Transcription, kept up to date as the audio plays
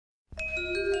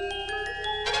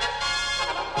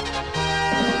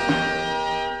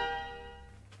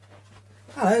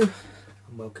Hello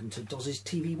and welcome to Doz's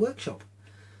TV Workshop.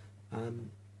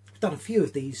 I've done a few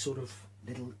of these sort of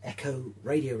little Ekco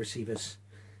radio receivers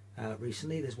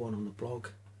recently. There's one on the blog.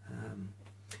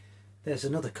 There's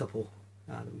another couple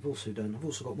that we've also done. I've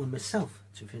also got one myself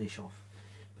to finish off.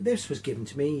 But this was given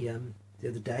to me the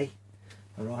other day.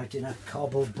 Arrived in a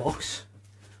cardboard box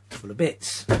full of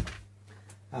bits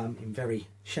in very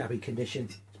shabby condition.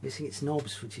 It's missing its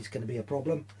knobs, which is going to be a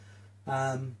problem.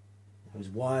 There was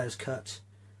wires cut.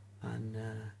 And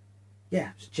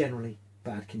yeah, it's generally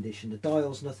bad condition. The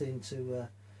dial's nothing to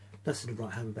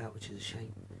write home about, which is a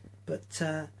shame. But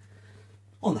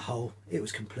on the whole, it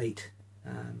was complete.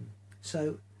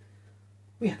 So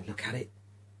we had a look at it,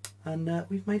 and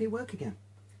we've made it work again.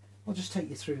 I'll just take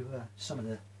you through some of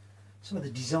the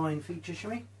design features,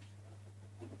 shall we?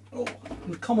 Oh,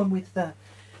 in common with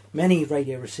many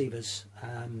radio receivers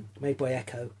made by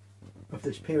Ekco of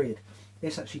this period,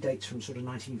 this actually dates from sort of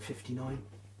 1959.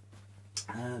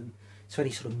 So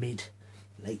any sort of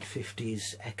mid-late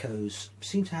 50s Eccos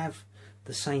seem to have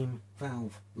the same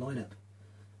valve lineup.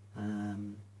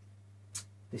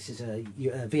 This is a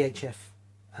VHF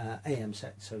AM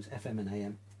set, so it's FM and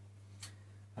AM,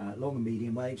 long and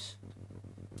medium waves.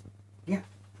 Yeah.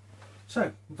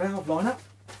 So valve lineup.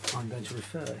 I'm going to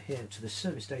refer here to the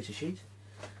service data sheet.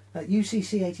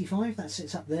 UCC85, that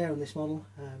sits up there on this model.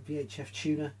 VHF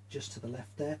tuner just to the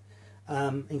left there.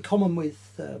 In common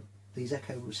with these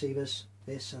Ekco receivers,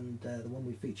 this and the one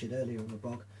we featured earlier on the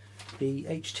blog, the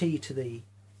HT to the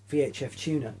VHF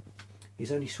tuner is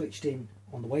only switched in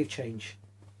on the wave change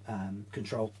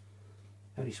control,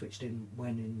 only switched in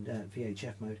when in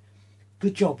VHF mode.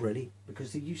 Good job really,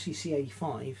 because the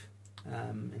UCC85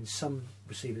 in some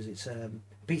receivers it's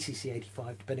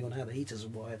BCC85, depending on how the heaters are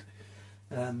wired,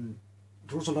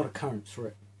 draws a lot of current through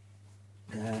it,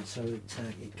 so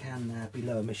it can be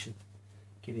low emission,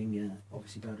 giving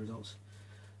obviously bad results.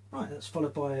 Right, that's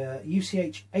followed by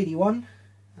UCH81,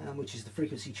 which is the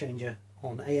frequency changer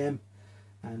on AM,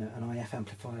 and an IF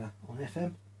amplifier on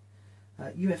FM.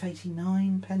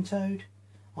 UF89 pentode,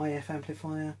 IF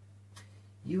amplifier.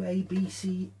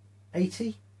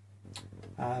 UABC80,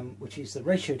 which is the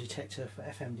ratio detector for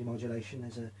FM demodulation.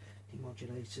 There's a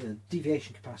demodulator,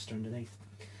 deviation capacitor underneath,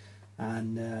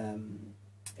 and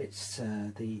it's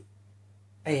the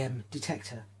AM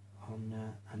detector on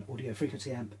an audio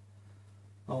frequency amp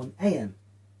on AM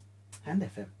and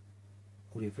FM,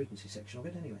 audio frequency section of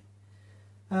it anyway.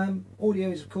 Audio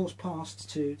is of course passed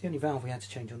to the only valve we had to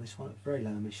change on this one, very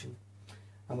low emission,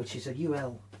 which is a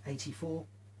UL84,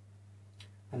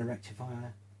 and a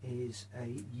rectifier is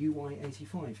a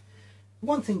UY85.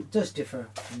 One thing that does differ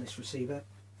from this receiver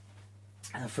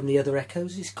from the other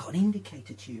Eccos, it's got an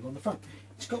indicator tube on the front.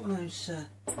 It's got one of those,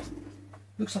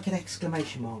 looks like an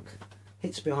exclamation mark,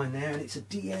 hits behind there, and it's a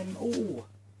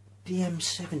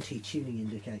DM70 tuning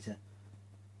indicator.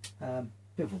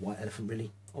 Bit of a white elephant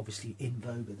really, obviously in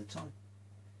vogue at the time.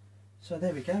 So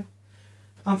there we go.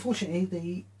 Unfortunately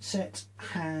the set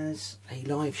has a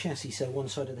live chassis, so one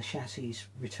side of the chassis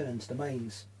returns the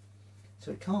mains,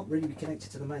 so it can't really be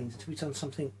connected to the mains until we've done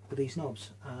something with these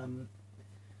knobs.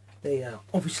 They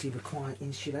obviously require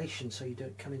insulation so you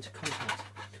don't come into contact,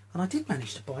 and I did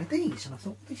manage to buy these, and I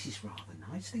thought, well, this is rather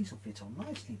nice, these will fit on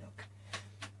nicely,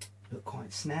 look quite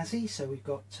snazzy. So we've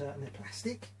got and they're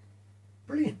plastic,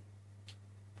 brilliant.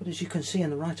 But as you can see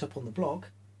in the write-up on the blog,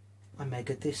 I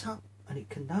measured this up and it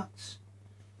conducts.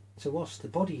 So whilst the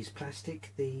body is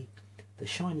plastic, the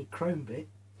shiny chrome bit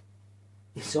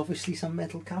is obviously some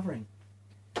metal covering.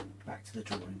 Back to the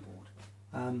drawing board.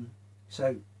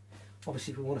 So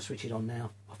obviously if we want to switch it on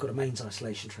now, I've got a mains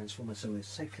isolation transformer, so we're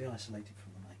safely isolated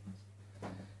from the mains.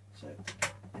 So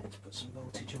let's put some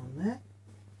voltage on there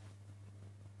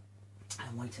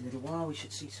and wait a little while. We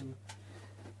should see some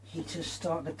heaters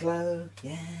starting to glow.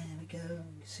 Yeah, there we go.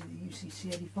 You see the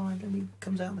UCC85 then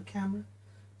comes out on the camera.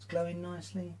 It's glowing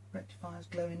nicely. Rectifier's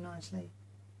glowing nicely.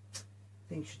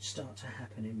 Things should start to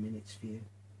happen in minutes view.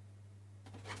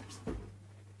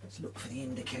 Let's look for the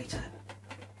indicator.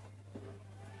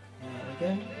 There we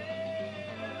go.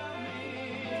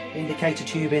 Indicator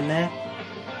tube in there.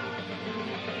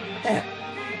 There.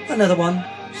 Another one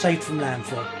saved from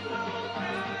landfill.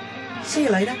 See you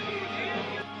later.